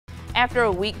After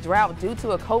a week drought due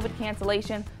to a COVID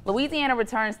cancellation, Louisiana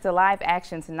returns to live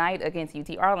action tonight against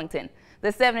UT Arlington. The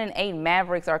 7-8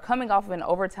 Mavericks are coming off of an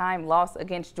overtime loss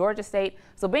against Georgia State,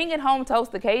 so being at home to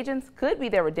host the Cajuns could be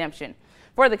their redemption.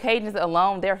 For the Cajuns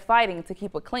alone, they're fighting to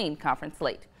keep a clean conference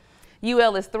slate.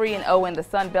 UL is 3-0 in the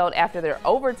Sun Belt after their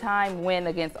overtime win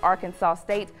against Arkansas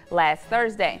State last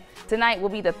Thursday. Tonight will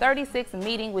be the 36th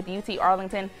meeting with UT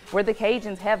Arlington, where the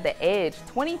Cajuns have the edge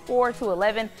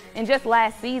 24-11, and just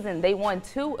last season they won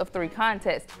 2 of 3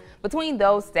 contests. Between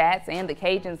those stats and the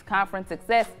Cajuns' conference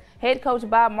success, head coach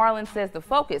Bob Marlin says the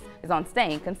focus is on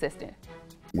staying consistent.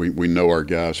 We know our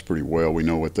guys pretty well. We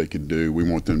know what they can do. We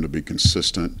want them to be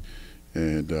consistent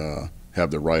and have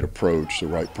the right approach, the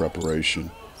right preparation,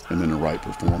 and then the right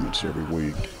performance every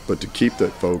week. But to keep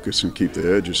that focus and keep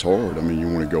the edge is hard. I mean, you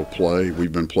want to go play.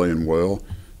 We've been playing well.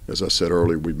 As I said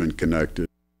earlier, we've been connected.